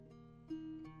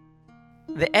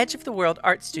The Edge of the World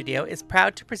Art Studio is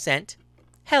proud to present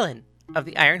Helen of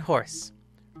the Iron Horse,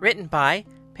 written by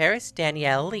Paris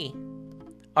Danielle Lee.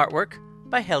 Artwork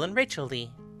by Helen Rachel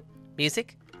Lee.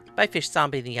 Music by Fish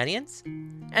Zombie the Onions.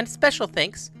 And special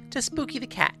thanks to Spooky the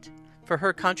Cat for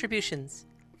her contributions,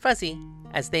 fuzzy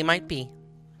as they might be.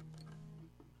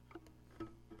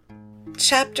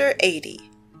 Chapter 80.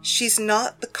 She's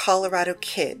Not the Colorado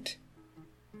Kid.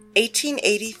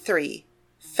 1883,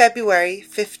 February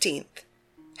 15th.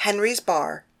 Henry's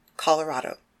Bar,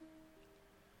 Colorado.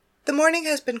 The morning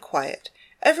has been quiet.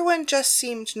 Everyone just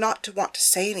seemed not to want to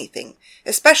say anything,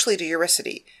 especially to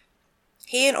Eurydice.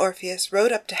 He and Orpheus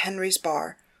rode up to Henry's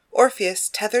Bar. Orpheus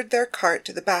tethered their cart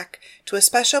to the back to a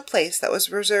special place that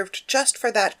was reserved just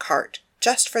for that cart,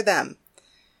 just for them.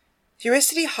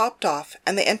 Eurydice hopped off,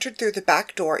 and they entered through the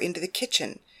back door into the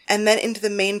kitchen, and then into the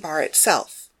main bar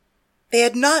itself. They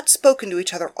had not spoken to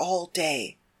each other all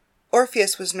day.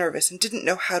 Orpheus was nervous and didn't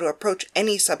know how to approach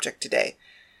any subject today.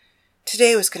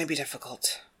 Today was going to be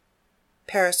difficult.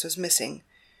 Paris was missing,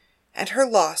 and her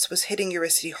loss was hitting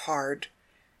Eurydice hard,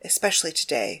 especially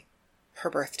today, her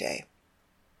birthday.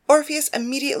 Orpheus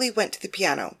immediately went to the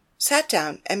piano, sat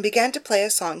down, and began to play a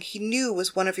song he knew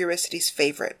was one of Eurydice's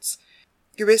favorites.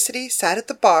 Eurydice sat at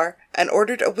the bar and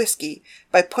ordered a whiskey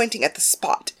by pointing at the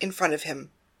spot in front of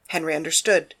him. Henry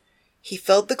understood. He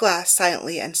filled the glass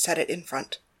silently and set it in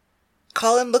front.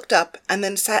 Colin looked up and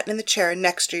then sat in the chair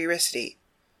next to Eurydice.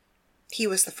 He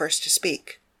was the first to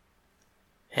speak.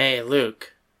 Hey,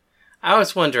 Luke. I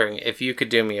was wondering if you could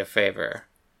do me a favor.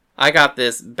 I got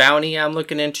this bounty I'm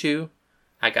looking into.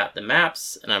 I got the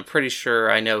maps, and I'm pretty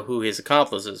sure I know who his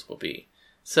accomplices will be.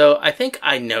 So I think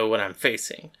I know what I'm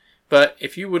facing. But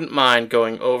if you wouldn't mind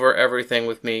going over everything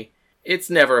with me, it's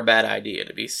never a bad idea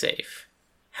to be safe.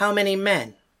 How many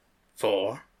men?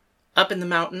 4. Up in the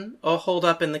mountain or holed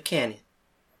up in the canyon?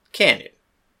 Canyon.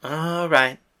 All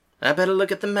right. I better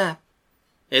look at the map.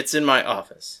 It's in my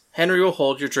office. Henry will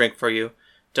hold your drink for you.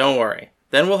 Don't worry.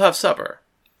 Then we'll have supper.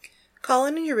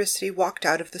 Colin and Eurydice walked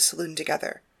out of the saloon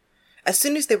together. As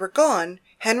soon as they were gone,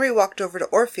 Henry walked over to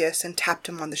Orpheus and tapped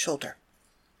him on the shoulder.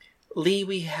 Lee,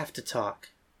 we have to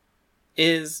talk.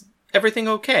 Is everything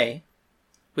okay?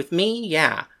 With me,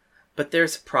 yeah. But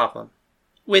there's a problem.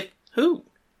 With who?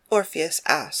 Orpheus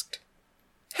asked.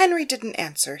 Henry didn't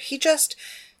answer. He just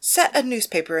set a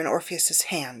newspaper in Orpheus's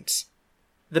hands.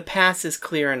 The pass is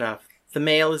clear enough. The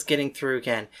mail is getting through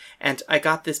again, and I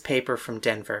got this paper from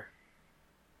Denver.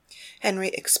 Henry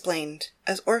explained,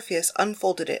 as Orpheus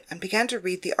unfolded it and began to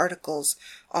read the articles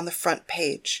on the front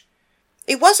page.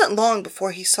 It wasn't long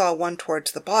before he saw one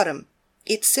towards the bottom.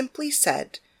 It simply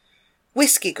said,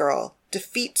 "Whiskey Girl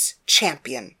defeats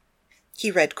champion." He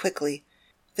read quickly.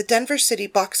 The Denver City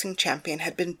boxing champion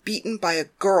had been beaten by a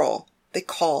girl they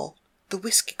call the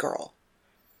Whiskey Girl.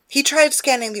 He tried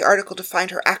scanning the article to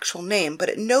find her actual name, but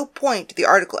at no point did the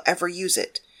article ever use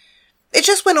it. It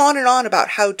just went on and on about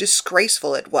how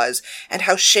disgraceful it was, and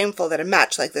how shameful that a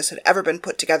match like this had ever been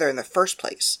put together in the first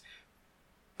place.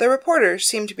 The reporters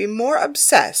seemed to be more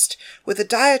obsessed with a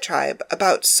diatribe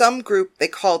about some group they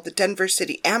called the Denver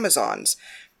City Amazons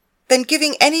than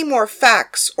giving any more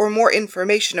facts or more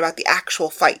information about the actual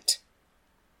fight.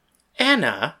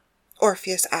 Anna?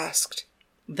 Orpheus asked.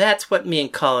 That's what me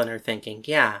and Colin are thinking,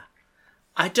 yeah.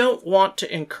 I don't want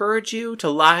to encourage you to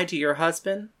lie to your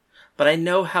husband, but I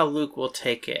know how Luke will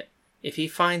take it if he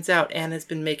finds out Anna's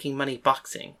been making money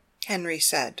boxing. Henry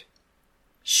said.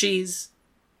 She's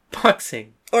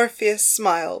boxing. Orpheus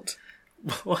smiled.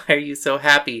 Why are you so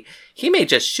happy? He may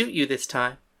just shoot you this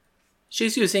time.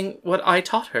 She's using what I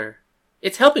taught her.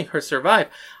 It's helping her survive.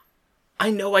 I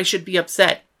know I should be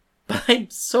upset, but I'm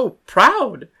so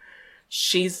proud.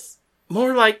 She's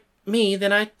more like me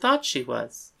than I thought she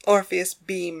was. Orpheus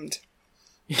beamed.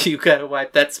 You gotta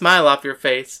wipe that smile off your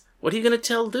face. What are you gonna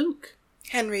tell Luke?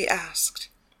 Henry asked.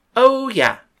 Oh,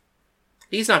 yeah.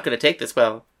 He's not gonna take this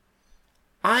well.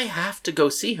 I have to go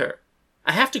see her.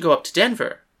 I have to go up to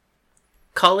Denver.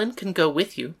 Colin can go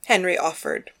with you. Henry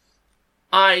offered.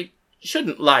 I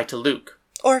shouldn't lie to Luke,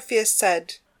 Orpheus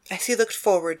said, as he looked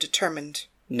forward determined.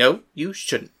 No, you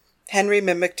shouldn't. Henry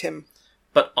mimicked him.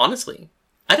 But honestly,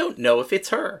 I don't know if it's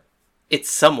her. It's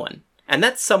someone, and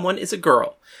that someone is a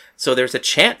girl. So there's a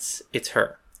chance it's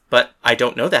her. But I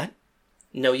don't know that.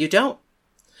 No, you don't.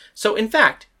 So in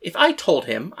fact, if I told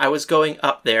him I was going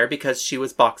up there because she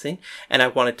was boxing and I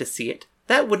wanted to see it,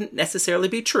 that wouldn't necessarily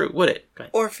be true, would it?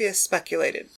 Orpheus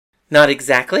speculated. Not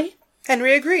exactly.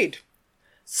 Henry agreed.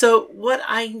 So what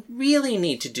I really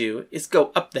need to do is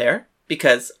go up there,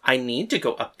 because I need to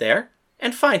go up there,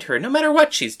 and find her no matter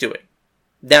what she's doing.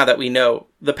 Now that we know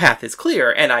the path is clear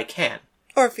and I can.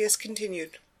 Orpheus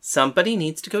continued. Somebody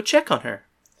needs to go check on her.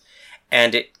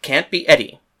 And it can't be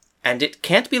Eddie. And it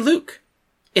can't be Luke.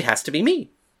 It has to be me.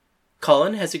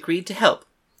 Colin has agreed to help.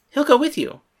 He'll go with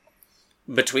you.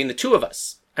 Between the two of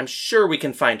us, I'm sure we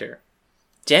can find her.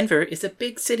 Denver is a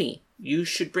big city. You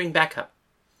should bring backup.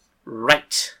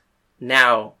 Right.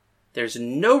 Now, there's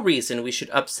no reason we should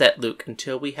upset Luke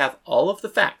until we have all of the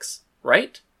facts,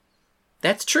 right?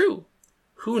 That's true.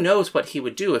 Who knows what he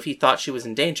would do if he thought she was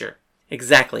in danger?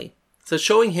 Exactly. So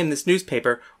showing him this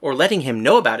newspaper or letting him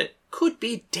know about it could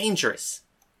be dangerous.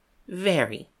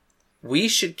 Very. We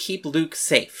should keep Luke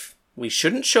safe. We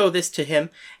shouldn't show this to him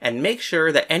and make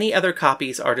sure that any other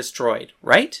copies are destroyed,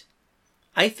 right?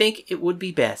 I think it would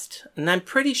be best, and I'm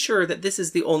pretty sure that this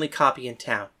is the only copy in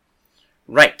town.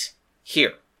 Right.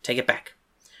 Here, take it back.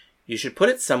 You should put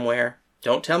it somewhere.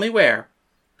 Don't tell me where,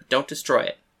 but don't destroy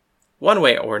it. One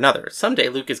way or another, someday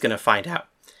Luke is going to find out.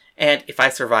 And if I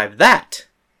survive that,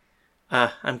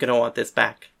 I'm going to want this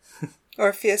back.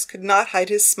 Orpheus could not hide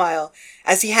his smile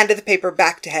as he handed the paper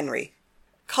back to Henry.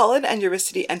 Colin and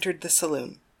Eurydice entered the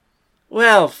saloon.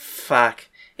 Well, fuck.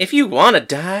 If you want to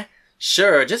die,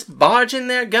 sure, just barge in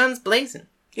there guns blazing.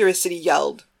 Eurydice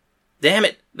yelled. Damn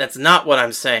it, that's not what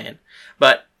I'm saying.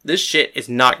 But this shit is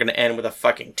not going to end with a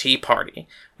fucking tea party.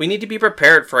 We need to be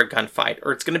prepared for a gunfight,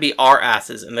 or it's going to be our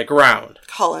asses in the ground.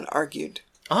 Colin argued.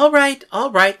 All right,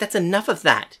 that's enough of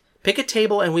that. Pick a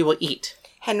table and we will eat.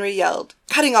 Henry yelled,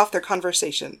 cutting off their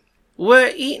conversation.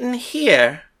 We're eating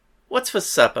here. What's for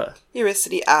supper?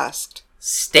 Eurydice asked.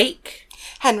 Steak?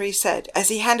 Henry said as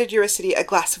he handed Eurydice a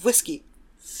glass of whiskey.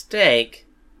 Steak?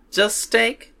 Just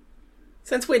steak?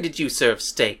 Since when did you serve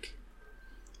steak?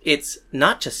 It's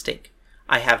not just steak.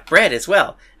 I have bread as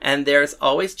well, and there's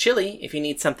always chili if you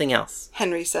need something else.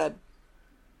 Henry said.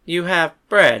 You have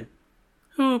bread?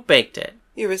 Who baked it?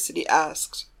 Eurydice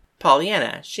asked.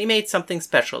 Pollyanna. She made something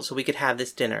special so we could have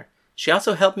this dinner. She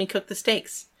also helped me cook the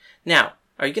steaks. Now,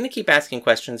 are you going to keep asking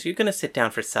questions or are you going to sit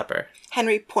down for supper?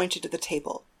 Henry pointed to the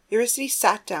table. Eurydice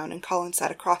sat down and Colin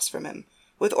sat across from him,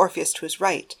 with Orpheus to his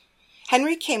right.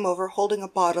 Henry came over holding a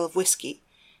bottle of whiskey.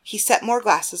 He set more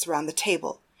glasses around the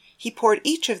table. He poured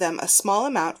each of them a small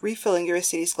amount, refilling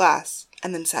Eurydice's glass,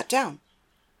 and then sat down.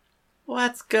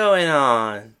 What's going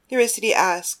on? Eurydice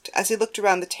asked, as he looked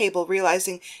around the table,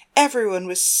 realizing everyone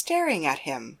was staring at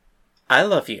him. I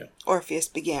love you. Orpheus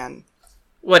began.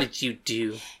 What did you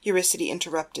do? Eurydice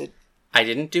interrupted. I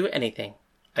didn't do anything.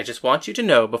 I just want you to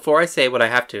know, before I say what I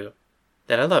have to,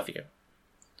 that I love you.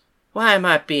 Why am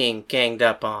I being ganged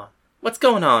up on? What's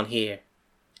going on here?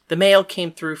 The mail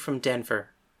came through from Denver.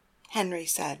 Henry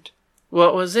said.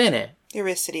 What was in it?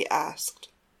 Eurydice asked.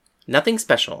 Nothing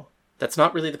special. That's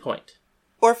not really the point.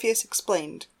 Orpheus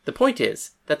explained. The point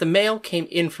is that the mail came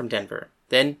in from Denver.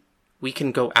 Then we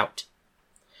can go out.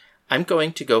 I'm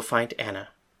going to go find Anna.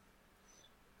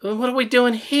 What are we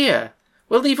doing here?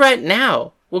 We'll leave right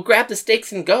now. We'll grab the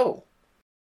steaks and go.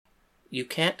 You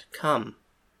can't come.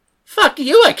 Fuck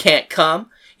you, I can't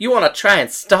come. You want to try and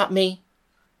stop me?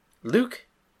 Luke,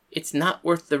 it's not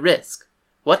worth the risk.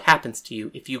 What happens to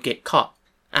you if you get caught?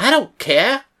 I don't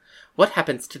care. What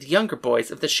happens to the younger boys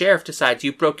if the sheriff decides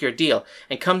you broke your deal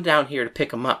and come down here to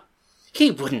pick 'em up? He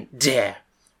wouldn't dare.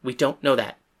 We don't know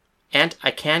that. And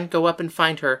I can go up and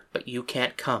find her, but you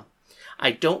can't come. I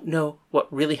don't know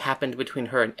what really happened between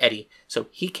her and Eddie, so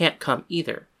he can't come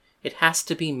either. It has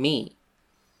to be me.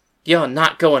 You're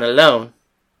not going alone.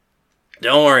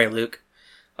 Don't worry, Luke.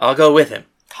 I'll go with him.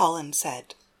 Colin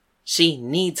said. She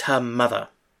needs her mother.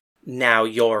 Now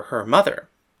you're her mother.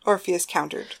 Orpheus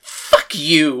countered. Fuck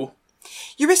you!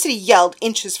 Eurydice yelled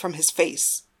inches from his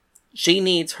face. She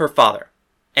needs her father.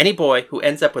 Any boy who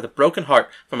ends up with a broken heart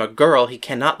from a girl he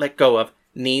cannot let go of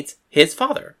needs his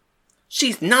father.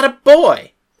 She's not a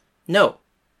boy! No,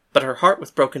 but her heart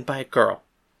was broken by a girl.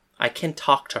 I can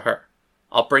talk to her.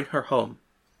 I'll bring her home.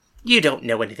 You don't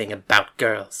know anything about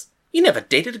girls. You never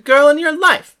dated a girl in your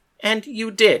life. And you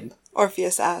did.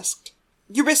 Orpheus asked.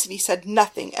 Eurydice said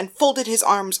nothing and folded his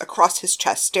arms across his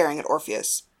chest, staring at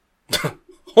Orpheus.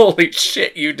 Holy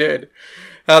shit, you did.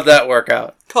 How'd that work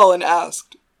out? Colin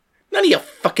asked. None of your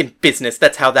fucking business,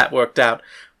 that's how that worked out.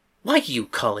 Why you,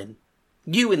 Colin?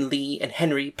 You and Lee and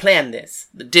Henry planned this.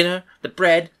 The dinner, the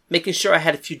bread, making sure I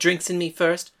had a few drinks in me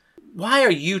first. Why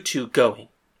are you two going?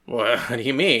 What do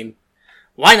you mean?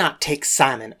 Why not take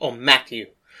Simon or Matthew?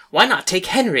 Why not take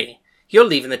Henry? You're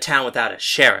leaving the town without a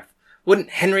sheriff.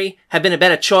 Wouldn't Henry have been a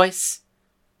better choice?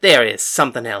 There is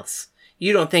something else.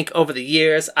 You don't think over the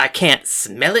years I can't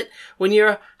smell it when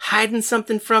you're hiding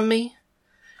something from me?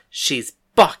 She's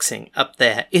boxing up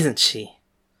there, isn't she?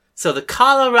 So the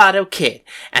Colorado Kid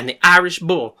and the Irish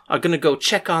Bull are gonna go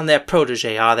check on their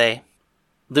protege, are they?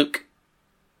 Luke,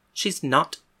 she's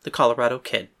not the Colorado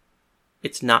Kid.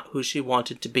 It's not who she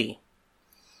wanted to be.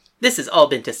 This has all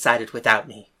been decided without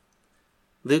me.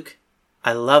 Luke,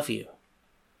 I love you.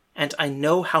 And I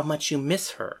know how much you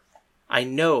miss her. I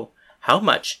know how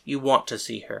much you want to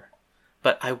see her.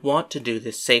 But I want to do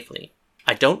this safely.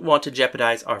 I don't want to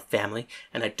jeopardize our family,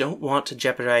 and I don't want to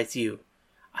jeopardize you.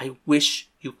 I wish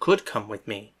you could come with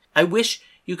me. I wish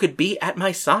you could be at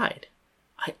my side.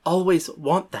 I always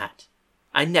want that.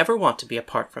 I never want to be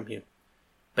apart from you.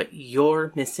 But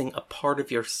you're missing a part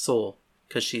of your soul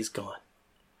because she's gone.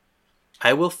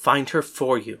 I will find her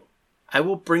for you. I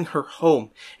will bring her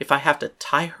home if I have to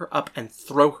tie her up and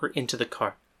throw her into the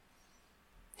car.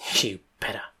 You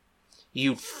better.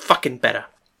 You fucking better.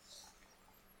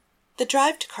 The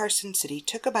drive to Carson City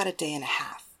took about a day and a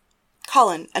half.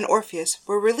 Colin and Orpheus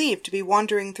were relieved to be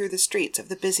wandering through the streets of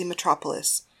the busy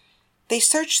metropolis. They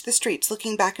searched the streets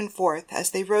looking back and forth as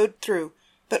they rode through,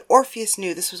 but Orpheus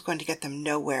knew this was going to get them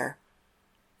nowhere.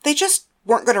 They just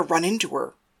weren't going to run into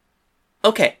her.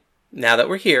 Okay, now that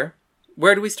we're here,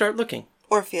 where do we start looking?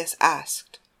 Orpheus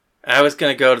asked. I was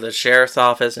going to go to the sheriff's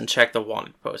office and check the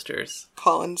wanted posters.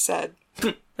 Colin said.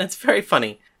 That's very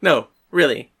funny. No,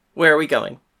 really, where are we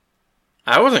going?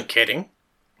 I wasn't kidding.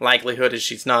 Likelihood is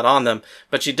she's not on them,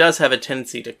 but she does have a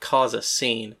tendency to cause a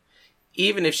scene.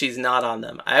 Even if she's not on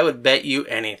them, I would bet you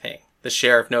anything the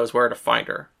sheriff knows where to find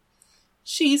her.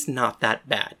 She's not that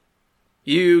bad.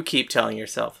 You keep telling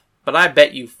yourself, but I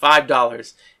bet you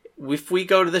 $5 if we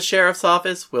go to the sheriff's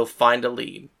office, we'll find a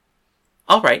lead.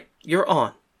 All right, you're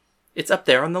on. It's up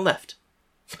there on the left.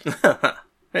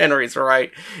 Henry's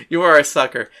right. You are a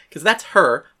sucker, because that's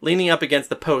her leaning up against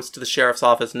the post to the sheriff's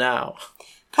office now.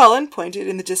 Colin pointed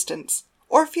in the distance.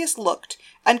 Orpheus looked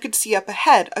and could see up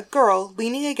ahead a girl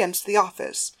leaning against the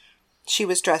office. She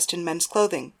was dressed in men's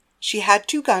clothing. She had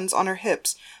 2 guns on her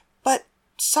hips, but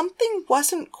something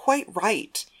wasn't quite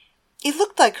right. It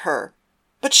looked like her,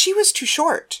 but she was too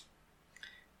short.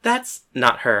 That's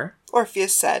not her,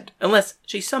 Orpheus said. Unless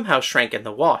she somehow shrank in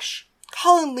the wash.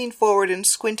 Colin leaned forward and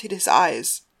squinted his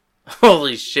eyes.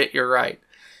 Holy shit, you're right.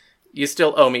 You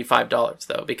still owe me $5,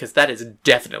 though, because that is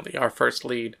definitely our first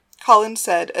lead. Colin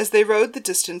said as they rode the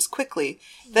distance quickly.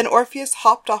 Then Orpheus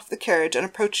hopped off the carriage and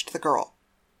approached the girl.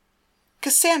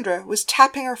 Cassandra was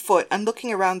tapping her foot and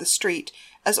looking around the street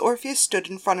as Orpheus stood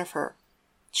in front of her.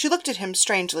 She looked at him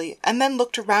strangely and then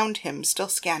looked around him, still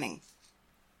scanning.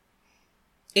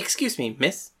 Excuse me,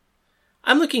 miss.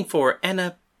 I'm looking for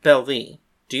Annabelle Lee.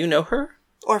 Do you know her?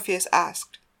 Orpheus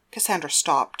asked. Cassandra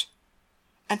stopped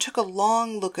and took a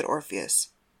long look at Orpheus.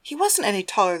 He wasn't any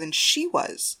taller than she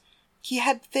was. He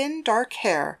had thin, dark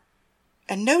hair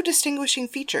and no distinguishing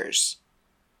features.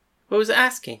 What was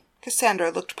asking?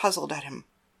 Cassandra looked puzzled at him.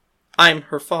 I'm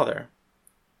her father.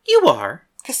 You are?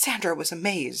 Cassandra was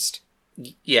amazed.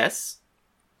 Yes.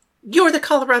 You're the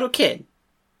Colorado Kid.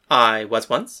 I was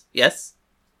once, yes.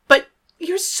 But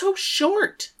you're so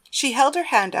short. She held her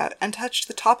hand out and touched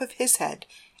the top of his head,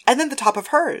 and then the top of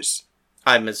hers.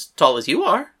 I'm as tall as you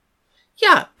are.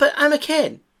 Yeah, but I'm a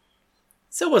kid.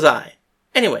 So was I.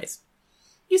 Anyways,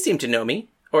 you seem to know me,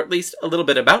 or at least a little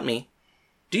bit about me.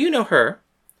 Do you know her?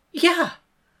 Yeah.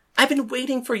 I've been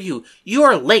waiting for you. You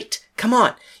are late. Come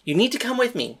on. You need to come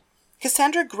with me.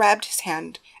 Cassandra grabbed his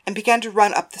hand and began to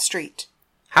run up the street.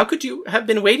 How could you have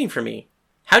been waiting for me?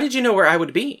 How did you know where I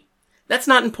would be? That's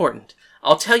not important.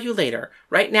 I'll tell you later.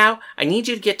 Right now, I need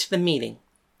you to get to the meeting.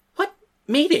 What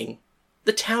meeting?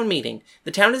 The town meeting.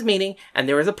 The town is meeting, and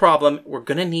there is a problem. We're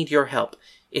gonna need your help.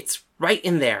 It's right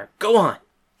in there. Go on.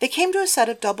 They came to a set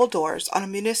of double doors on a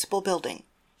municipal building.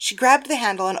 She grabbed the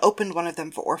handle and opened one of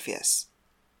them for Orpheus.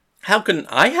 How can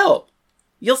I help?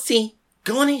 You'll see.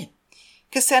 Go on in.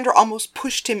 Cassandra almost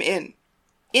pushed him in.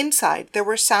 Inside, there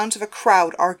were sounds of a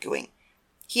crowd arguing.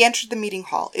 He entered the meeting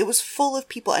hall. It was full of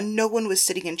people and no one was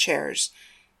sitting in chairs.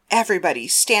 Everybody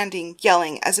standing,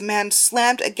 yelling, as a man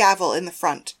slammed a gavel in the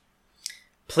front.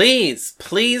 Please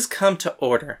come to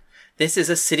order. This is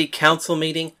a city council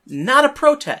meeting, not a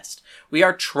protest. We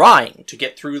are trying to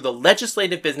get through the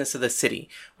legislative business of the city.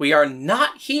 We are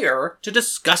not here to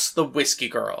discuss the whiskey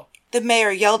girl. The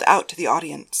mayor yelled out to the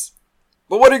audience.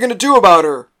 But what are you going to do about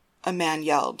her? A man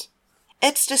yelled.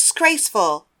 It's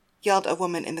disgraceful, yelled a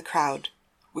woman in the crowd.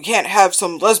 We can't have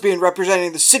some lesbian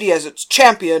representing the city as its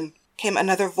champion, came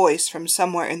another voice from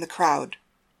somewhere in the crowd.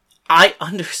 I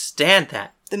understand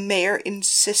that. The mayor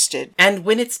insisted. And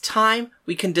when it's time,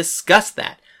 we can discuss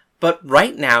that. But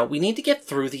right now, we need to get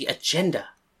through the agenda.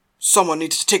 Someone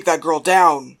needs to take that girl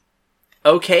down.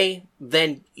 Okay,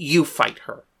 then you fight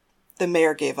her. The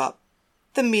mayor gave up.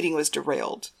 The meeting was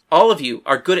derailed. All of you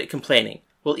are good at complaining.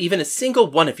 Will even a single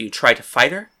one of you try to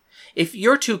fight her? If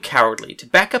you're too cowardly to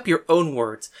back up your own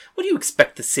words, what do you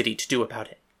expect the city to do about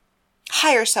it?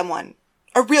 Hire someone.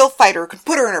 A real fighter who can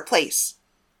put her in her place.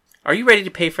 Are you ready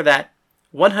to pay for that?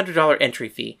 $100 entry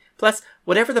fee, plus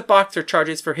whatever the boxer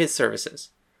charges for his services.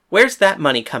 Where's that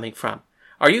money coming from?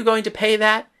 Are you going to pay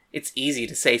that? It's easy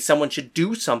to say someone should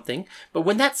do something, but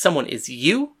when that someone is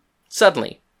you,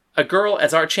 suddenly, a girl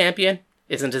as our champion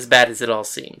isn't as bad as it all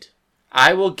seemed.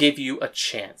 I will give you a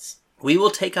chance. We will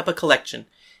take up a collection.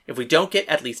 If we don't get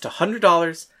at least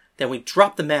 $100, then we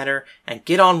drop the matter and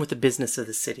get on with the business of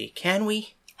the city. Can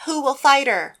we? Who will fight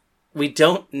her? We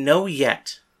don't know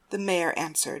yet. The mayor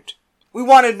answered. We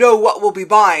want to know what we'll be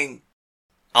buying.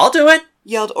 I'll do it,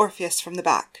 Yelled Orpheus from the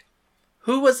back.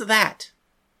 Who was that?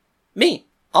 Me.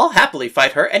 I'll happily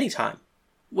fight her anytime.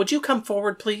 Would you come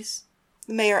forward, please?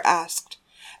 The mayor asked.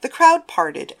 The crowd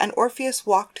parted, and Orpheus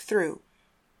walked through.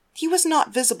 He was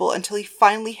not visible until he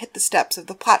finally hit the steps of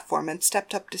the platform and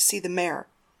stepped up to see the mayor.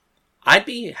 I'd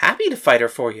be happy to fight her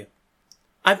for you.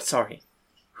 I'm sorry.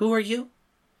 Who are you?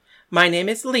 My name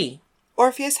is Lee.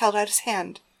 Orpheus held out his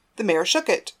hand. The mayor shook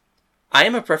it. I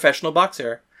am a professional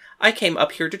boxer. I came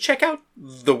up here to check out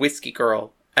the whiskey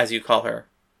girl, as you call her.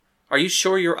 Are you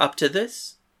sure you're up to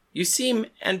this? You seem,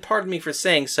 and pardon me for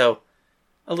saying so,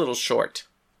 a little short.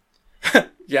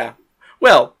 Yeah,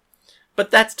 well, but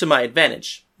that's to my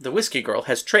advantage. The whiskey girl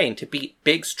has trained to beat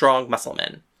big, strong muscle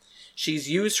men. She's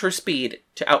used her speed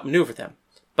to outmaneuver them,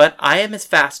 but I am as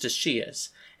fast as she is,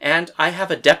 and I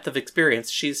have a depth of experience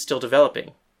she's still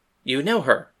developing. You know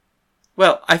her.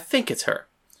 Well, I think it's her.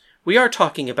 We are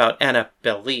talking about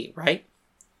Annabelle Lee, right?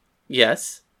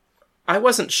 Yes. I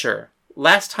wasn't sure.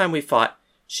 Last time we fought,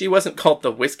 she wasn't called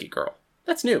the Whiskey Girl.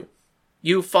 That's new.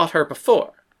 You fought her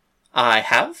before. I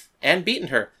have, and beaten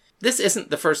her. This isn't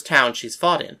the first town she's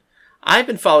fought in. I've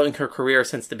been following her career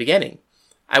since the beginning.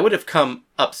 I would have come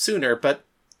up sooner, but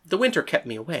the winter kept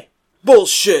me away.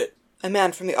 Bullshit! A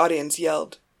man from the audience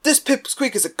yelled. This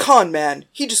Pipsqueak is a con man.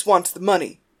 He just wants the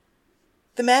money.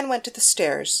 The man went to the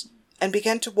stairs and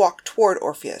began to walk toward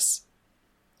Orpheus.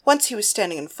 Once he was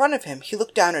standing in front of him, he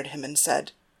looked down at him and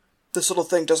said, This little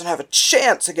thing doesn't have a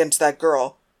chance against that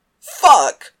girl.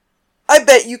 Fuck! I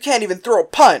bet you can't even throw a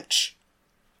punch.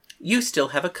 You still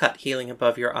have a cut healing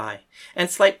above your eye, and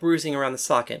slight bruising around the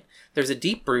socket. There's a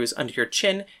deep bruise under your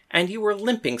chin, and you were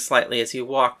limping slightly as you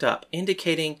walked up,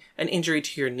 indicating an injury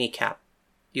to your kneecap.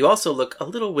 You also look a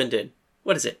little winded.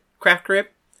 What is it, cracked rib?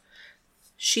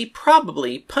 She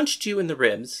probably punched you in the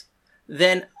ribs,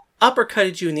 then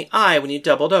uppercutted you in the eye when you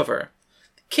doubled over,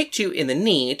 kicked you in the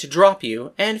knee to drop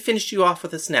you, and finished you off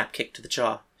with a snap kick to the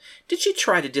jaw. Did she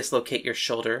try to dislocate your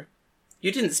shoulder?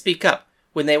 You didn't speak up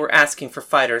when they were asking for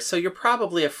fighters, so you're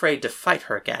probably afraid to fight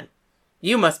her again.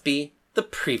 You must be the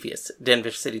previous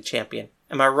Denver City champion.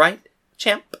 Am I right,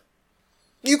 champ?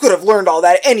 You could have learned all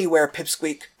that anywhere,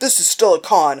 Pipsqueak. This is still a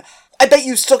con. I bet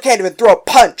you still can't even throw a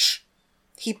punch.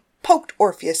 He poked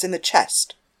Orpheus in the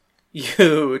chest.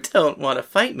 You don't want to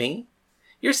fight me.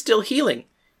 You're still healing.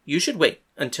 You should wait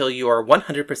until you are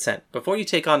 100% before you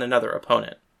take on another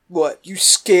opponent. What, you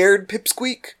scared,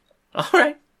 Pipsqueak? All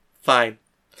right, fine.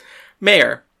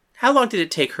 Mayor, how long did it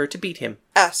take her to beat him?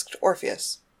 Asked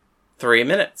Orpheus. 3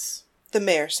 minutes. The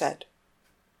mayor said.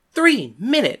 3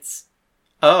 minutes?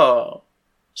 Oh,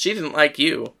 she didn't like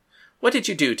you. What did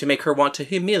you do to make her want to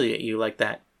humiliate you like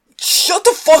that? Shut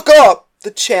the fuck up! The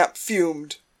champ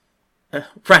fumed.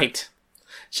 Right.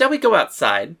 Shall we go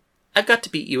outside? I've got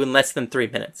to beat you in less than 3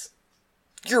 minutes.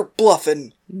 You're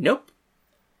bluffing. Nope.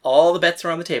 All the bets are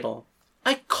on the table.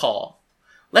 I call.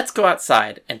 Let's go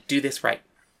outside and do this right.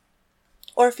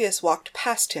 Orpheus walked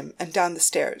past him and down the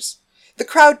stairs. The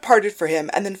crowd parted for him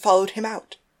and then followed him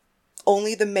out.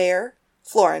 Only the mayor,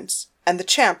 Florence, and the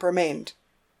champ remained.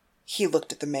 He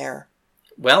looked at the mayor.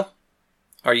 Well,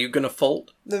 are you gonna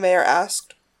fold? The mayor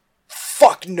asked.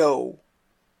 Fuck no,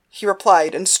 he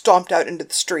replied and stomped out into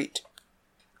the street.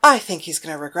 I think he's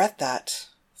going to regret that,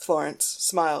 Florence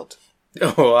smiled.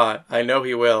 Oh, I know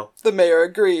he will. The mayor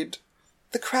agreed.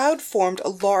 The crowd formed a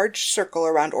large circle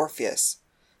around Orpheus.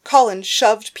 Colin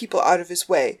shoved people out of his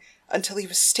way until he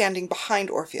was standing behind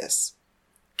Orpheus.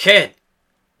 Kid,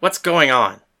 what's going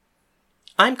on?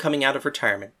 I'm coming out of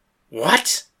retirement.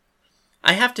 What?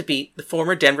 I have to beat the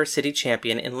former Denver City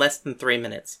champion in less than 3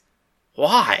 minutes.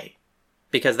 Why?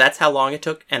 Because that's how long it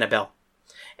took Annabelle.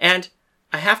 And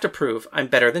I have to prove I'm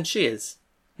better than she is.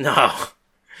 No,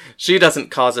 she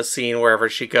doesn't cause a scene wherever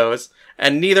she goes,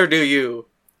 and neither do you.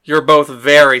 You're both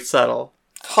very subtle.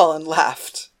 Colin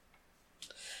laughed.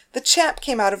 The champ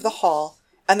came out of the hall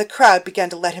and the crowd began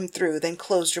to let him through, then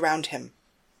closed around him.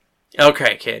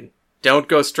 Okay, kid. Don't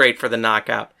go straight for the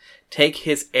knockout. Take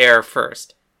his air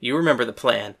first. You remember the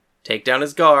plan. Take down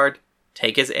his guard,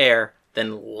 take his air,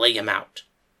 then lay him out.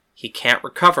 He can't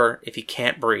recover if he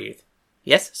can't breathe.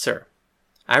 Yes, sir.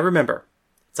 I remember.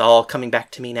 It's all coming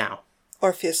back to me now.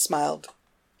 Orpheus smiled.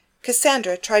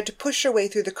 Cassandra tried to push her way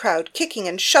through the crowd, kicking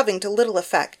and shoving to little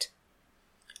effect.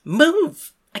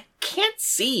 Move! I can't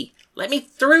see. Let me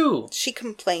through. She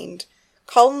complained.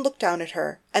 Colin looked down at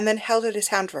her, and then held out his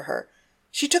hand for her.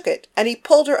 She took it, and he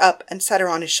pulled her up and set her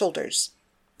on his shoulders.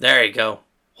 There you go.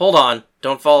 Hold on.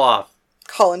 Don't fall off.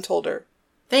 Colin told her.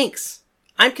 Thanks.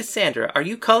 I'm Cassandra. Are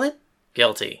you Cullen?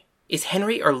 Guilty. Is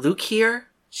Henry or Luke here?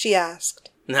 She asked.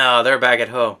 No, they're back at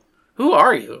home. Who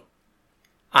are you?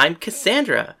 I'm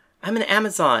Cassandra. I'm an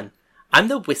Amazon. I'm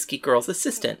the Whiskey Girl's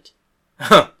assistant.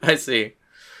 Huh, I see.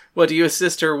 What do you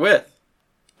assist her with?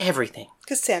 Everything.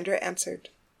 Cassandra answered.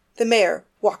 The mayor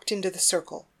walked into the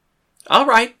circle. All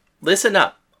right, listen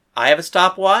up. I have a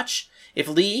stopwatch. If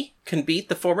Lee can beat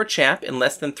the former champ in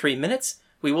less than 3 minutes,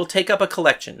 we will take up a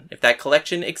collection. If that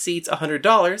collection exceeds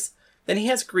 $100, then he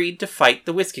has agreed to fight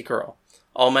the Whiskey Girl.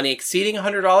 All money exceeding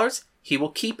 $100, he will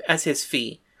keep as his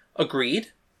fee.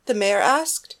 Agreed? The mayor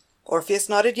asked. Orpheus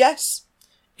nodded yes.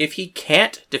 If he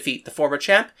can't defeat the former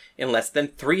champ in less than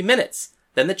 3 minutes,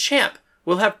 then the champ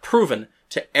will have proven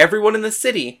to everyone in the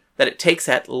city that it takes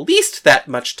at least that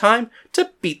much time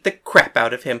to beat the crap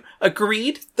out of him.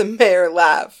 Agreed? The mayor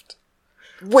laughed.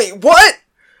 Wait, what?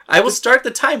 I will start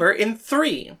the timer in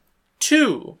 3,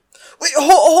 2, Wait,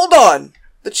 hold on.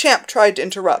 The champ tried to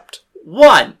interrupt.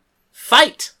 1.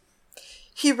 Fight!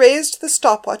 He raised the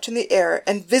stopwatch in the air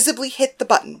and visibly hit the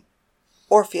button.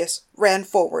 Orpheus ran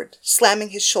forward, slamming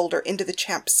his shoulder into the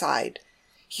champ's side.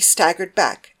 He staggered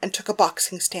back and took a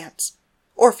boxing stance.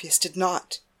 Orpheus did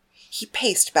not. He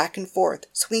paced back and forth,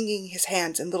 swinging his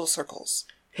hands in little circles.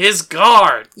 His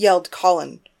guard! Yelled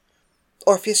Colin.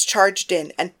 Orpheus charged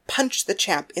in and punched the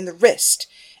champ in the wrist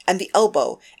and the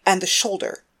elbow and the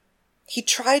shoulder. He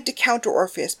tried to counter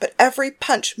Orpheus, but every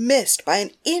punch missed by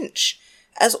an inch,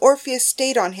 as Orpheus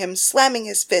stayed on him, slamming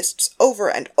his fists over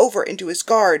and over into his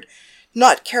guard,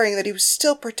 not caring that he was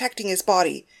still protecting his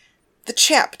body. The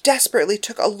champ desperately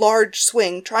took a large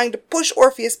swing, trying to push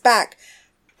Orpheus back,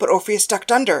 but Orpheus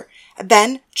ducked under,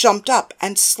 then jumped up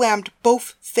and slammed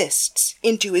both fists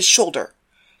into his shoulder.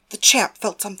 The champ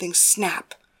felt something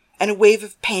snap, and a wave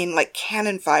of pain like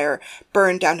cannon fire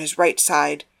burned down his right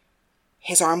side.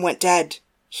 His arm went dead.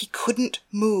 He couldn't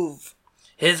move.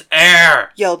 His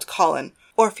air! Yelled Colin.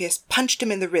 Orpheus punched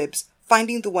him in the ribs,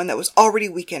 finding the one that was already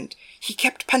weakened. He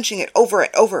kept punching it over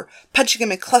and over, punching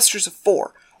him in clusters of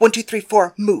 4. 1, 2, 3,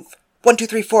 4, move. 1, 2,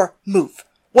 3, 4, move.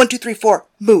 1, 2, 3, 4,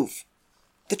 move.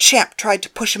 The champ tried to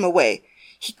push him away.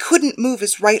 He couldn't move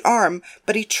his right arm,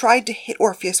 but he tried to hit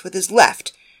Orpheus with his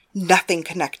left. Nothing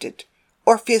connected.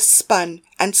 Orpheus spun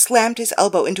and slammed his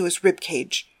elbow into his rib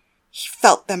cage. He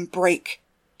felt them break.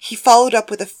 He followed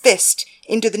up with a fist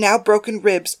into the now broken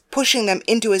ribs, pushing them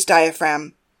into his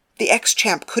diaphragm. The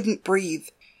ex-champ couldn't breathe.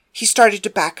 He started to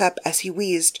back up as he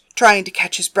wheezed, trying to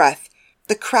catch his breath.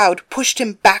 The crowd pushed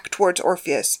him back towards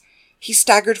Orpheus. He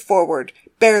staggered forward,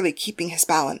 barely keeping his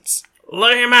balance.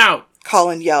 Lay him out!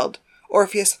 Colin yelled.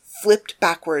 Orpheus flipped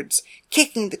backwards,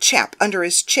 kicking the champ under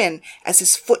his chin as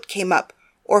his foot came up.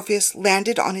 Orpheus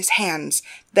landed on his hands,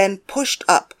 then pushed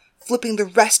up, flipping the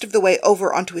rest of the way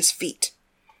over onto his feet.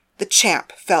 The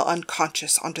champ fell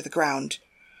unconscious onto the ground.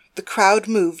 The crowd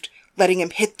moved, letting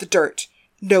him hit the dirt.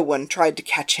 No one tried to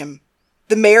catch him.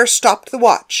 The mayor stopped the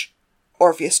watch.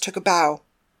 Orpheus took a bow.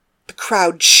 The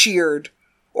crowd cheered.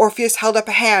 Orpheus held up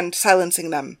a hand,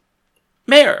 silencing them.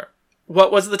 Mayor,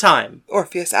 what was the time?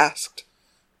 Orpheus asked.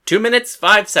 2 minutes,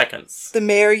 5 seconds. The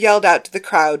mayor yelled out to the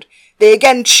crowd. They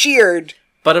again cheered.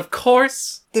 But of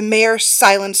course... The mayor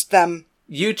silenced them.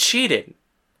 You cheated.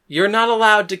 You're not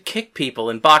allowed to kick people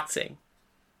in boxing.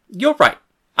 You're right.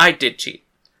 I did cheat.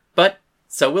 But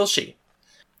so will she.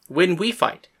 When we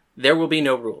fight, there will be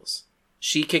no rules.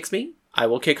 She kicks me, I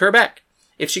will kick her back.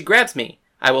 If she grabs me,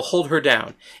 I will hold her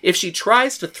down. If she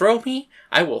tries to throw me,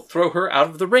 I will throw her out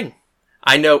of the ring.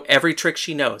 I know every trick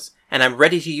she knows, and I'm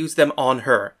ready to use them on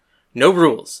her. No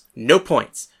rules, no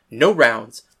points, no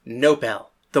rounds, no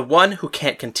bell. The one who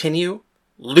can't continue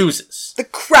loses. The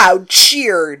crowd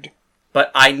cheered.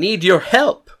 But I need your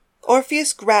help.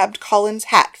 Orpheus grabbed Colin's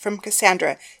hat from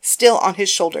Cassandra, still on his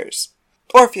shoulders.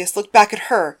 Orpheus looked back at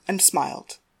her and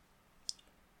smiled.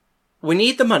 We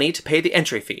need the money to pay the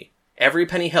entry fee. Every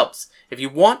penny helps. If you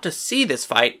want to see this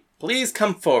fight, please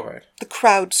come forward. The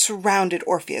crowd surrounded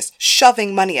Orpheus,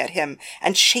 shoving money at him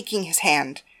and shaking his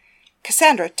hand.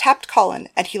 Cassandra tapped Colin,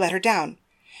 and he let her down.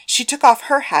 She took off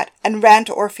her hat and ran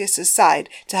to Orpheus's side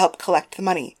to help collect the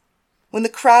money. When the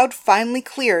crowd finally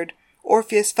cleared,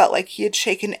 Orpheus felt like he had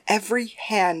shaken every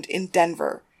hand in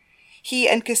Denver. He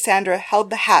and Cassandra held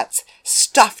the hats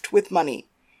stuffed with money.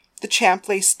 The champ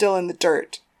lay still in the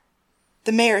dirt.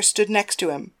 The mayor stood next to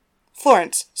him.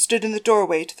 Florence stood in the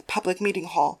doorway to the public meeting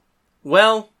hall.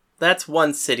 Well, that's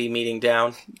one city meeting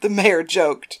down. The mayor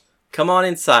joked. Come on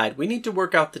inside. We need to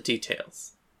work out the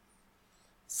details.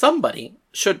 Somebody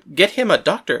should get him a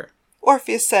doctor.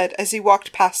 Orpheus said as he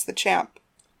walked past the champ.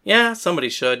 Yeah, somebody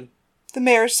should. The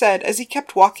mayor said as he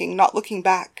kept walking, not looking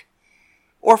back.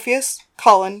 Orpheus,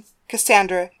 Colin,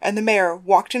 Cassandra, and the mayor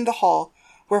walked into the hall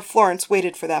where Florence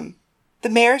waited for them. The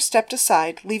mayor stepped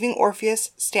aside, leaving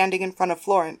Orpheus standing in front of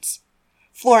Florence.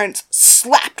 Florence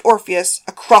slapped Orpheus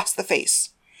across the face.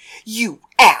 "You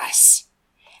ass!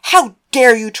 How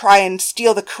dare you try and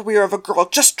steal the career of a girl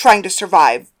just trying to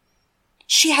survive?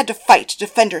 She had to fight to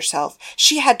defend herself.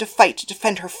 She had to fight to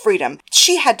defend her freedom.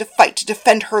 She had to fight to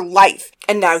defend her life.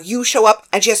 And now you show up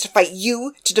and she has to fight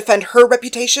you to defend her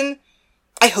reputation?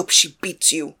 I hope she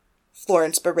beats you,"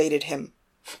 Florence berated him.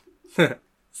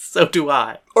 So do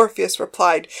I. Orpheus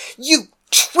replied, "You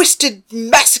twisted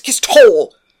masochist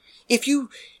hole! If you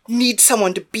need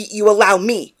someone to beat you, allow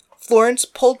me." Florence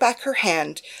pulled back her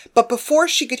hand, but before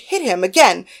she could hit him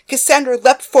again, Cassandra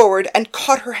leapt forward and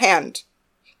caught her hand.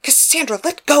 "Cassandra,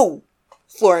 let go!"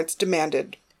 Florence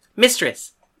demanded.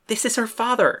 Mistress, this is her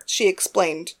father. She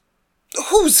explained.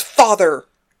 "Whose father?"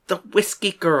 The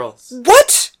Whiskey Girls.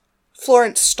 "What?"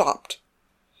 Florence stopped.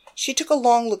 She took a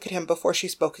long look at him before she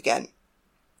spoke again.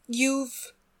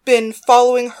 "You've been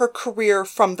following her career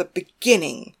from the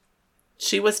beginning."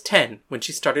 She was 10 when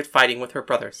she started fighting with her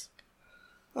brothers.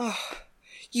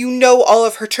 "You know all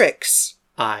of her tricks."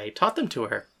 I taught them to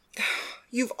her.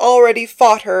 "You've already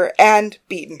fought her and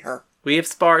beaten her." We have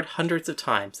sparred hundreds of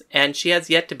times, and she has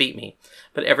yet to beat me.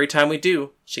 But every time we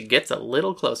do, she gets a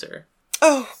little closer.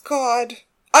 "Oh, God.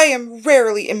 I am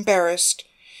rarely embarrassed.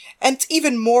 And it's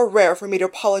even more rare for me to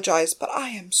apologize, but I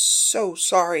am so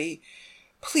sorry.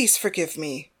 Please forgive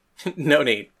me." No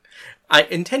need. I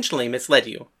intentionally misled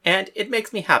you, and it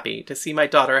makes me happy to see my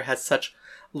daughter has such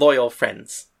loyal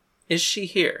friends. Is she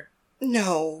here?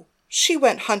 "No. She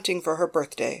went hunting for her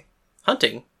birthday."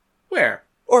 Hunting? Where?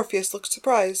 Orpheus looked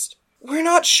surprised. "We're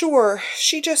not sure.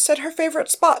 She just said her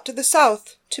favorite spot to the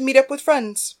south to meet up with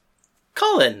friends."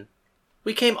 Colin!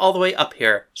 We came all the way up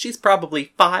here. She's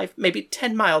probably 5, maybe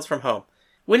 10 miles from home.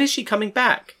 When is she coming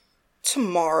back?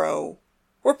 "Tomorrow.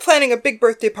 We're planning a big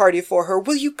birthday party for her.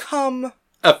 Will you come?"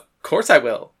 Of course I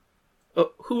will.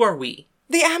 Who are we?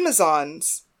 "The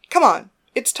Amazons. Come on.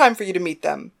 It's time for you to meet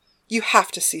them. You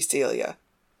have to see Celia."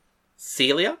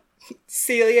 Celia?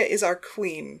 Celia is our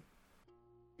queen.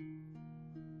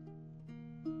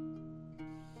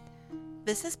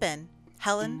 This has been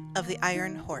Helen of the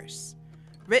Iron Horse,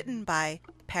 written by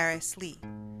Paris Lee,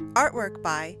 artwork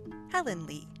by Helen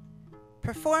Lee,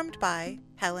 performed by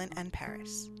Helen and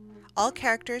Paris. All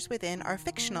characters within are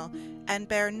fictional and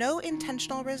bear no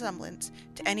intentional resemblance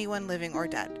to anyone living or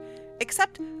dead,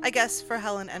 except, I guess, for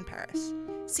Helen and Paris.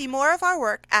 See more of our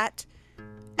work at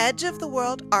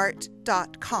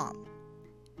edgeoftheworldart.com.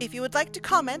 If you would like to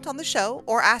comment on the show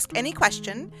or ask any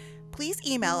question, please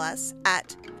email us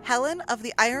at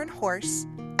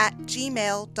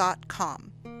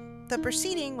helenoftheironhorse@gmail.com. The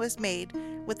proceeding was made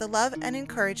with the love and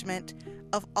encouragement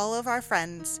of all of our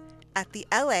friends at the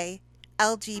LA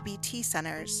LGBT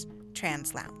Center's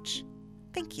Trans Lounge.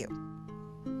 Thank you.